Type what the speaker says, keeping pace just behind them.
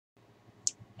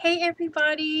Hey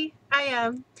everybody,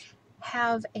 I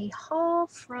have a haul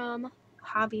from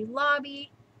Hobby Lobby.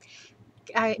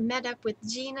 I met up with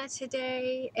Gina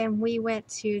today and we went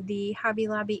to the Hobby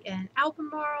Lobby in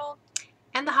Albemarle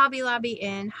and the Hobby Lobby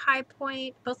in High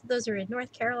Point. Both of those are in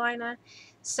North Carolina.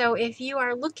 So if you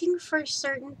are looking for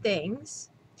certain things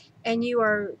and you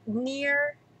are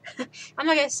near, I'm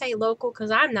not going to say local because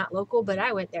I'm not local, but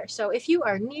I went there. So if you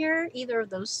are near either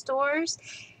of those stores,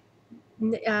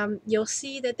 you'll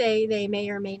see that they may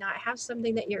or may not have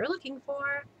something that you're looking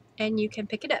for and you can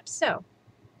pick it up. So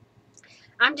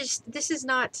this is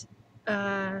not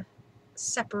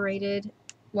separated.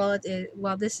 Well,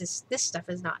 this stuff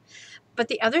is not, but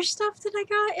the other stuff that I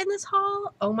got in this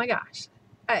haul, oh my gosh,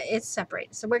 it's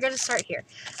separated. So we're gonna start here.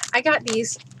 I got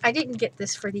these. I didn't get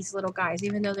this for these little guys,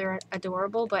 even though they're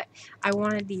adorable, but I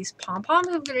wanted these pom-poms.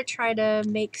 I'm gonna try to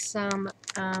make some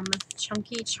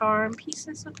chunky charm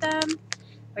pieces with them.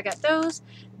 I got those.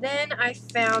 Then I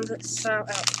found some.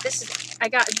 I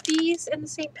got these in the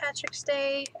St. Patrick's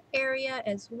Day area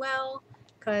as well.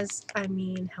 Because, I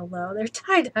mean, hello, they're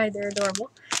tie-dye, they're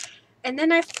adorable. And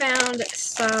then I found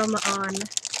some on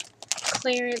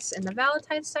clearance in the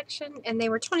Valentine's section, and they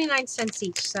were 29 cents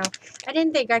each. So I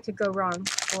didn't think I could go wrong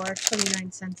for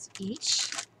 29 cents each.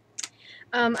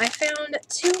 I found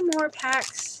 2 more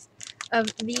packs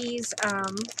of these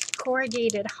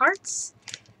corrugated hearts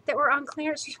that were on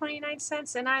clearance for 29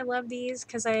 cents, and I love these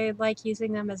because I like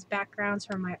using them as backgrounds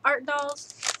for my art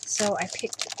dolls. So I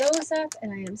picked those up,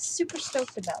 and I am super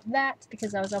stoked about that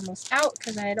because I was almost out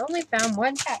because I had only found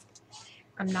 1 pack.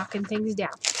 I'm knocking things down.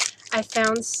 I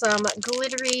found some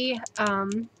glittery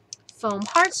foam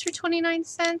hearts for 29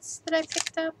 cents that I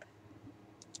picked up.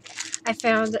 I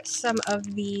found some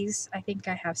of these. I think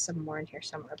I have some more in here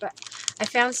somewhere, but I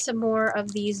found some more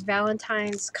of these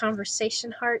Valentine's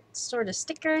conversation heart sort of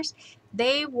stickers.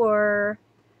 They were,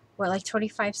 what, like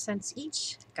 25 cents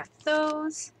each. Got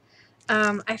those.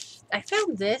 I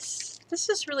found this. This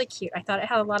is really cute. I thought it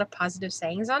had a lot of positive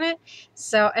sayings on it.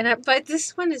 So, but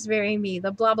this one is very me.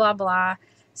 The blah, blah, blah,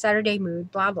 Saturday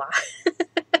mood, blah, blah.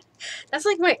 That's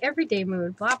like my everyday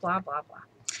mood, blah, blah, blah,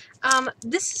 blah.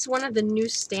 This is one of the new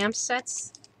stamp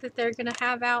sets that they're gonna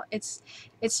have out.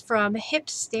 It's from Hip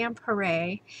Stamp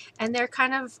Hooray, and they're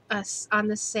kind of on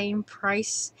the same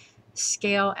price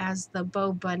scale as the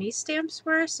Bo Bunny stamps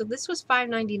were. So this was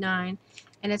 $5.99,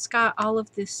 and it's got all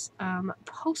of this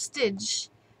postage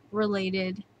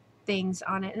related things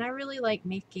on it, and I really like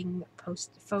making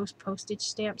faux postage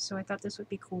stamps, so I thought this would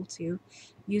be cool to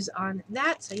use on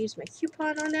that. So I used my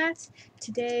coupon on that.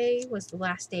 Today was the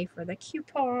last day for the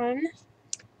coupon,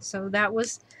 so that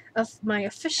was my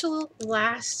official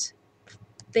last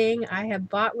thing I have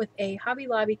bought with a Hobby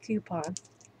Lobby coupon.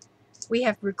 We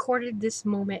have recorded this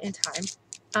moment in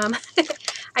time.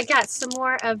 I got some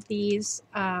more of these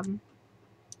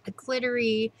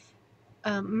glittery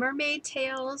mermaid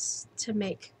tails to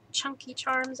make chunky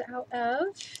charms out of.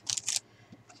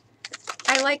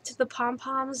 I liked the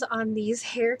pom-poms on these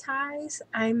hair ties.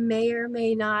 I may or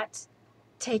may not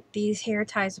take these hair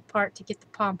ties apart to get the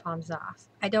pom-poms off.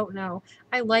 I don't know.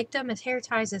 I liked them as hair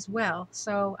ties as well,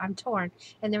 so I'm torn.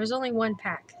 And there was only 1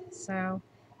 pack, so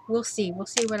we'll see. We'll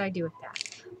see what I do with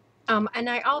that. And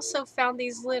I also found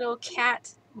these little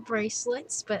cat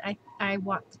bracelets, but I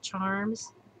want the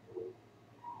charms.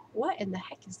 What in the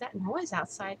heck is that noise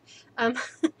outside?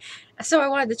 So I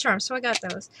wanted the charms, so I got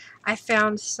those. I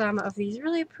found some of these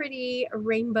really pretty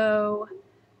rainbow,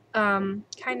 kind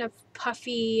of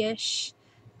puffy-ish,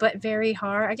 but very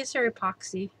hard. I guess they're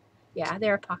epoxy. Yeah,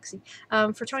 they're epoxy.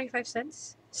 For 25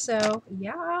 cents. So,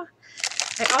 yeah.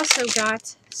 I also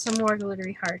got some more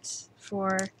glittery hearts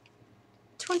for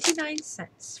 29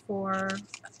 cents for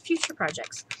future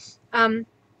projects.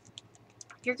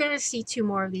 You're going to see 2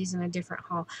 more of these in a different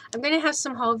haul. I'm going to have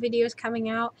some haul videos coming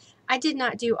out. I did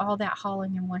not do all that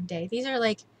hauling in one day. These are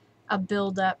like a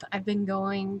build-up. I've been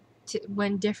going to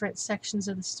when different sections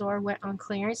of the store went on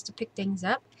clearance to pick things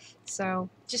up.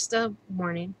 So just a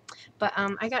warning. But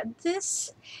I got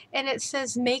this, and it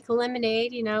says make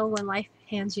lemonade. You know, when life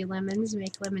hands you lemons,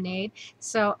 make lemonade.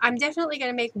 So I'm definitely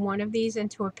going to make one of these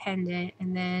into a pendant,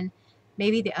 and then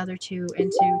maybe the other 2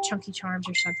 into chunky charms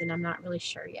or something. I'm not really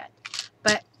sure yet.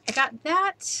 But I got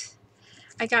that.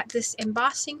 I got this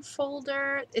embossing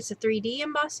folder. It's a 3D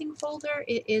embossing folder.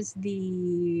 It is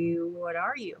the, what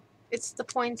are you? It's the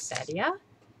poinsettia.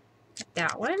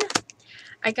 That one.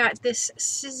 I got this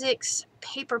Sizzix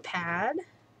paper pad.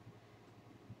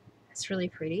 That's really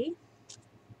pretty.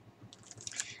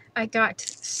 I got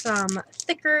some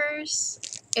thickers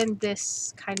in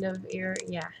this kind of area.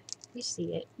 Yeah, you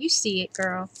see it. You see it,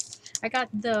 girl. I got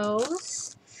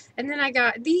those. And then I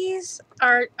got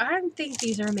I think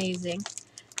these are amazing.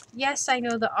 Yes, I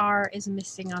know the R is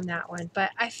missing on that one, but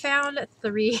I found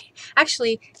 3.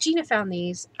 Actually, Gina found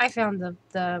these. I found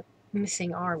the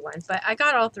missing R one, but I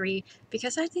got all 3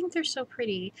 because I think they're so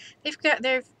pretty.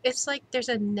 It's like there's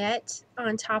a net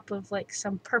on top of like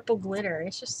some purple glitter.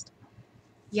 It's just,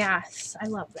 yes, I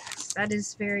love that. That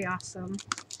is very awesome.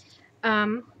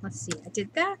 Let's see. I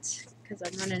did that because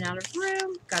I'm running out of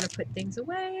room. Got to put things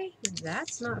away.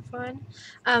 That's not fun.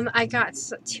 I got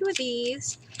 2 of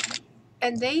these.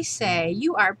 And they say,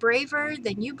 you are braver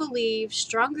than you believe,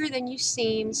 stronger than you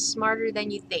seem, smarter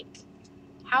than you think.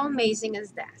 How amazing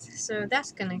is that? So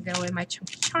that's going to go in my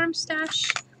Chunky Charm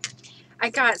stash.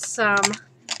 I got some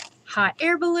hot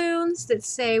air balloons that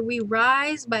say, we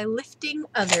rise by lifting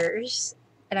others.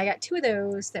 And I got 2 of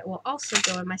those that will also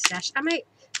go in my stash. I might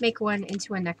make one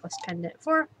into a necklace pendant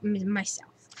for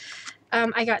myself.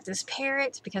 I got this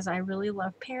parrot because I really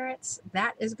love parrots.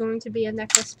 That is going to be a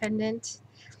necklace pendant.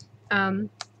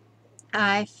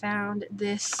 I found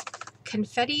this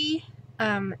confetti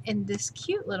in this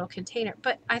cute little container,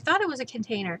 but I thought it was a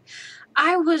container.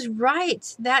 I was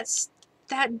right. That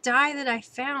die that I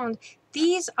found.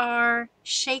 These are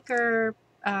shaker,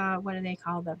 what do they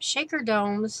call them? Shaker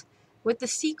domes with the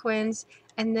sequins,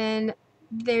 and then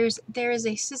there is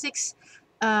a Sizzix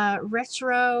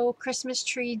retro Christmas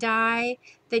tree die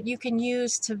that you can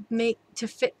use to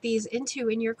fit these into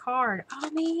in your card. Oh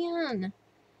man,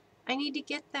 I need to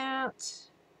get that.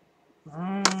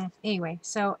 Anyway,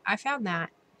 so I found that.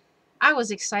 I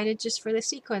was excited just for the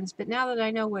sequins, but now that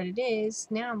I know what it is,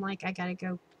 now I'm like, I gotta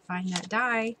go find that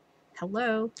die.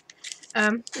 Hello.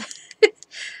 Um,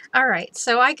 Alright,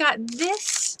 so I got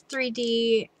this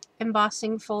 3D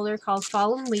embossing folder called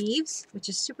Fallen Leaves, which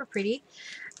is super pretty.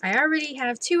 I already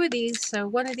have 2 of these, so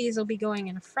one of these will be going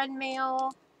in a friend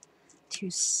mail to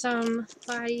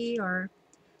somebody, or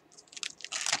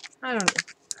I don't know.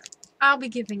 I'll be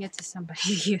giving it to somebody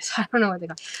to use. I don't know what they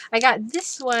call it. I got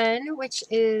this one, which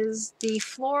is the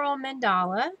Floral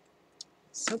Mandala.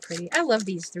 So pretty. I love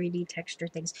these 3D texture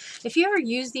things. If you ever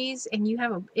use these and you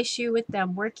have an issue with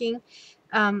them working,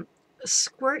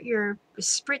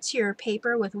 spritz your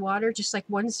paper with water, just like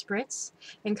 1 spritz,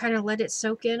 and kind of let it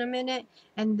soak in a minute,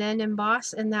 and then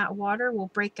emboss, and that water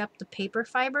will break up the paper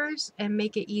fibers and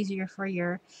make it easier for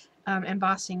your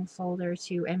embossing folder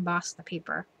to emboss the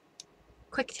paper.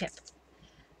 Quick tip.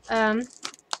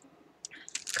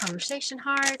 Conversation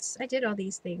hearts. I did all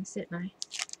these things, didn't I?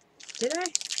 Did I?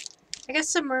 I got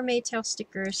some mermaid tail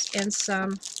stickers and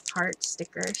some heart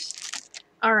stickers.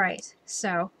 Alright,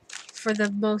 so for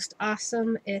the most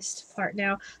awesomest part.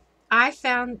 Now,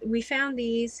 we found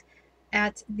these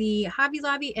at the Hobby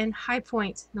Lobby in High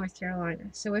Point, North Carolina.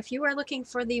 So if you are looking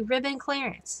for the ribbon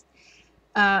clearance,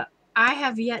 I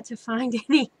have yet to find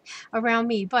any around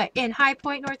me, but in High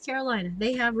Point, North Carolina,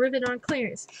 they have ribbon on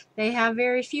clearance. They have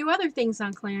very few other things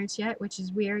on clearance yet, which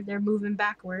is weird. They're moving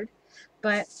backward,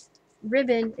 but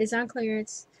ribbon is on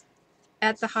clearance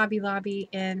at the Hobby Lobby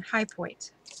in High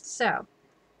Point. So,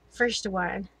 first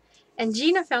one. And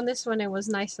Gina found this one and was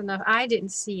nice enough. I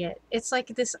didn't see it. It's like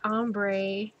this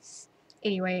ombre.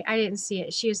 Anyway, I didn't see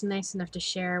it. She was nice enough to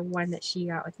share one that she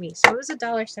got with me. So it was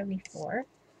 $1.74.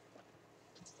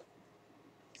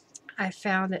 I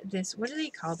found this, what do they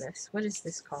call this? What is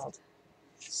this called?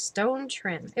 Stone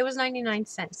trim. It was 99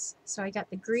 cents. So I got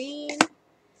the green.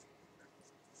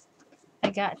 I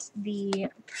got the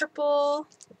purple,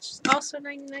 which is also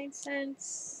 99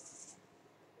 cents.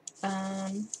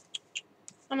 I'm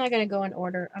not going to go in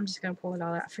order. I'm just going to pull it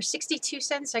all out. For 62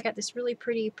 cents, I got this really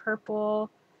pretty purple,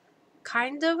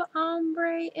 kind of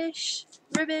ombre-ish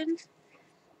ribbon.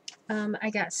 I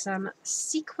got some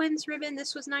sequins ribbon.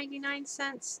 This was 99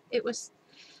 cents. It was,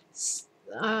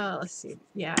 let's see.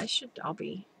 Yeah, it should all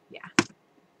be, yeah.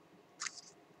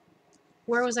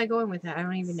 Where was I going with that? I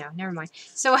don't even know. Never mind.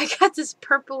 So I got this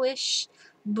purplish,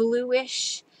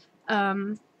 bluish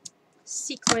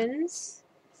sequins.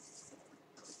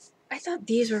 I thought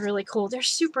these were really cool. They're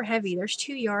super heavy. There's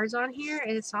 2 yards on here,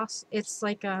 and it's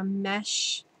like a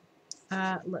mesh.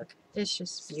 Look, it's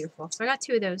just beautiful. So I got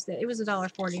 2 of those. It was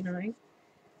 $1.49.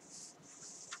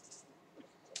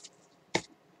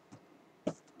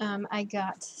 I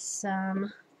got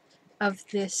some of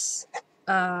this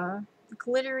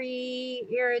glittery,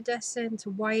 iridescent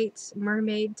white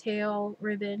mermaid tail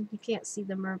ribbon. You can't see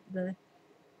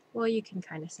well, you can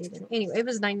kind of see it. Anyway, it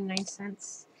was 99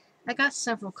 cents. I got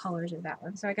several colors of that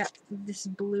one. So I got this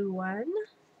blue one.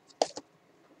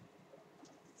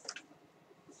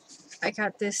 I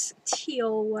got this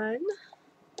teal one.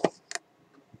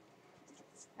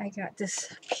 I got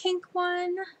this pink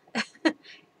one.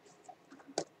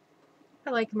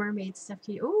 like mermaid stuff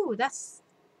too. Ooh, that's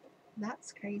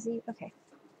crazy. Okay.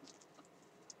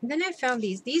 And then I found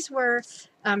these. These were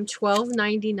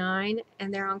 $12.99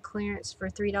 and they're on clearance for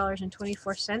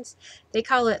 $3.24. They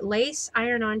call it lace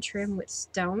iron-on trim with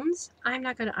stones. I'm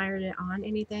not going to iron it on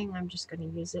anything. I'm just going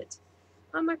to use it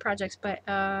on my projects. But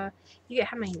you get,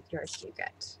 how many yards do you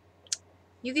get?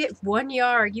 You get 1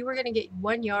 yard. You were going to get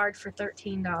 1 yard for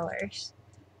 $13.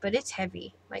 But it's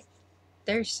heavy. Like,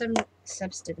 there's some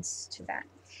substance to that.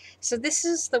 So this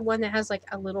is the one that has like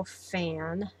a little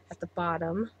fan at the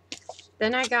bottom.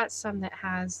 Then I got some that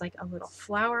has like a little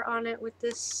flower on it with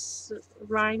this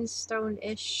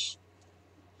rhinestone-ish.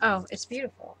 Oh, it's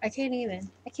beautiful. I can't even.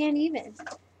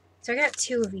 So I got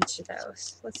 2 of each of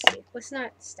those. Let's see. Let's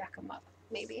not stack them up,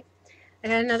 maybe. I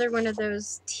got another one of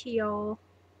those teal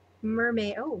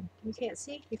mermaid. Oh, you can't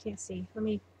see? You can't see. Let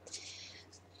me.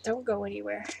 Don't go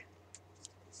anywhere.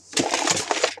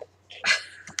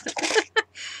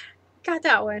 Got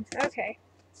that one. Okay.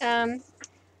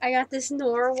 I got this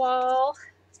narwhal.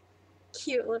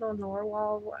 Cute little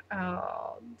narwhal.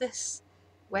 Oh, this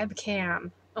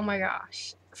webcam. Oh my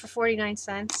gosh. For 49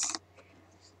 cents.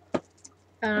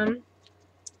 Some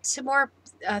more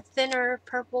thinner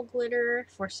purple glitter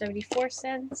for 74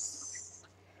 cents.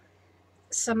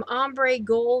 Some ombre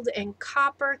gold and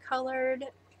copper colored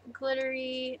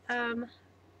glittery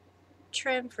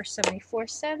trim for 74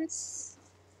 cents.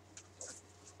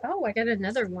 Oh, I got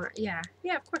another one. Yeah,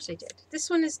 of course I did.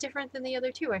 This one is different than the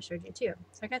other 2 I showed you too.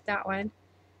 So I got that one.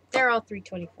 They're all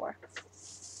 $3.24.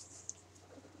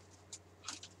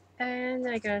 And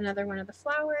I got another one of the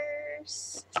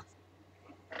flowers.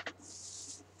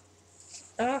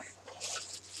 Oh,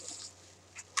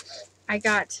 I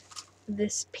got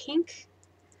this pink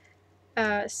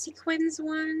sequins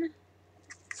one.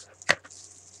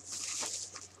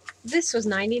 This was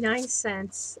 99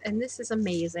 cents, and this is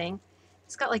amazing.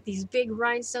 It's got like these big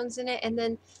rhinestones in it, and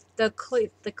then the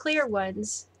clear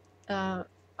ones are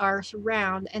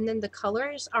round, and then the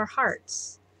colors are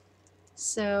hearts.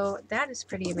 So that is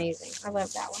pretty amazing. I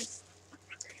love that one.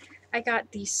 I got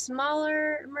the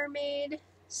smaller mermaid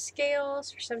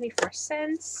scales for 74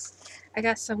 cents. I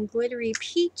got some glittery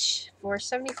peach for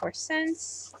 74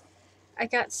 cents. I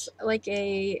got like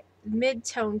a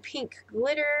mid-tone pink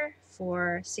glitter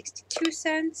for 62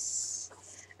 cents.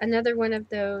 Another one of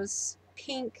those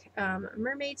pink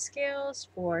mermaid scales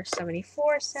for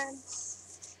 74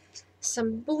 cents.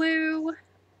 Some blue,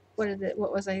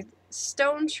 what was I?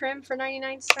 Stone trim for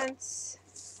 99 cents.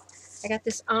 I got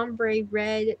this ombre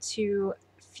red to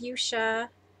fuchsia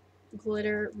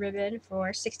glitter ribbon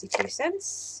for 62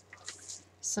 cents.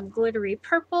 Some glittery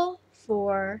purple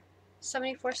for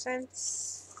 74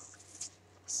 cents.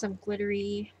 Some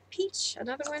glittery peach,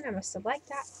 another one. I must have liked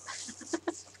that.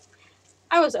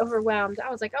 I was overwhelmed. I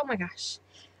was like, oh my gosh.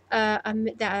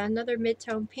 Another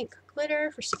mid-tone pink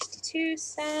glitter for 62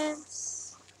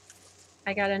 cents.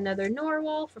 I got another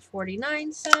narwhal for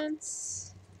 49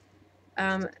 cents.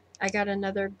 I got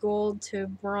another gold to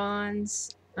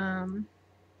bronze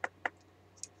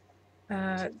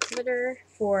glitter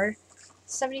for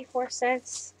 74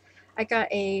 cents. I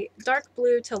got a dark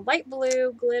blue to light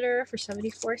blue glitter for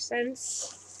 74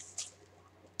 cents.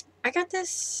 I got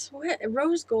this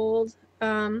rose gold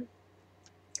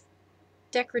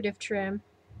decorative trim.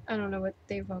 I don't know what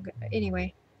they've all got.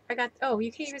 Anyway, I got, oh,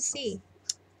 you can't even see.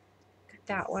 Got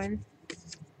that one.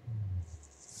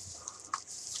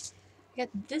 I got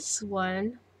this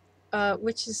one,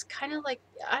 which is kind of like,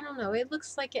 I don't know, it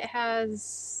looks like it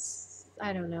has,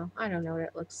 I don't know what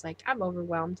it looks like. I'm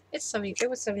overwhelmed. It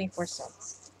was 74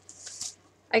 cents.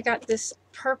 I got this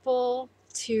purple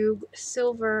to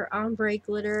silver ombre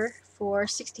glitter for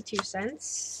 62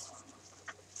 cents.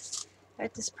 I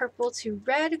got this purple to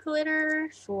red glitter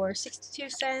for 62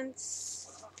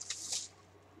 cents.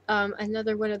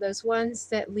 Another one of those ones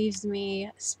that leaves me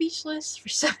speechless for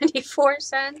 74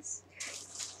 cents.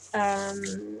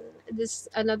 This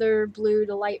another blue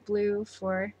to light blue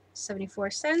for 74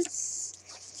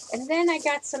 cents. And then I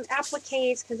got some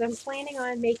appliques because I'm planning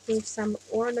on making some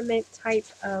ornament type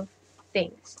of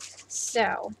things.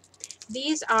 So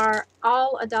these are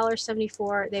all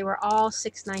 $1.74. They were all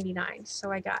 $6.99.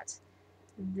 So I got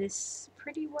this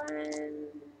pretty one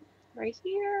right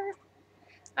here.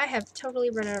 I have totally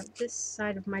run out of this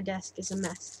side of my desk is a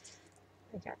mess.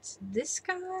 I got this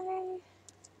guy.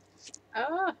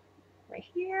 Oh, right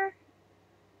here.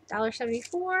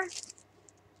 $1.74.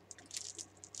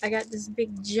 I got this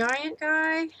big giant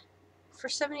guy for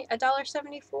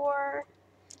 $1.74.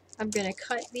 I'm gonna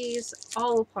cut these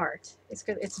all apart.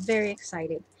 It's very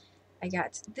exciting. I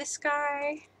got this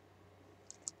guy.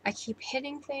 I keep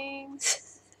hitting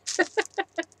things.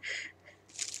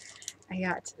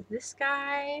 got this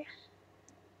guy.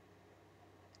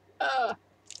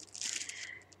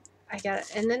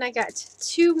 And then I got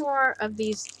 2 more of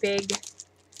these big.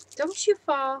 Don't you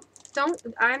fall. Don't.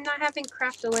 I'm not having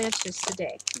craft-a-lanches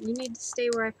today. You need to stay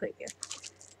where I put you.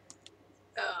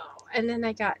 Oh, and then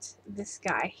I got this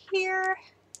guy here.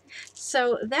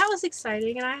 So that was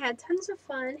exciting, and I had tons of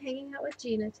fun hanging out with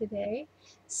Gina today.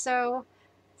 So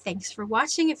thanks for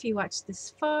watching. If you watched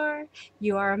this far,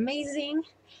 you are amazing,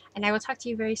 and I will talk to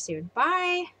you very soon.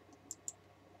 Bye!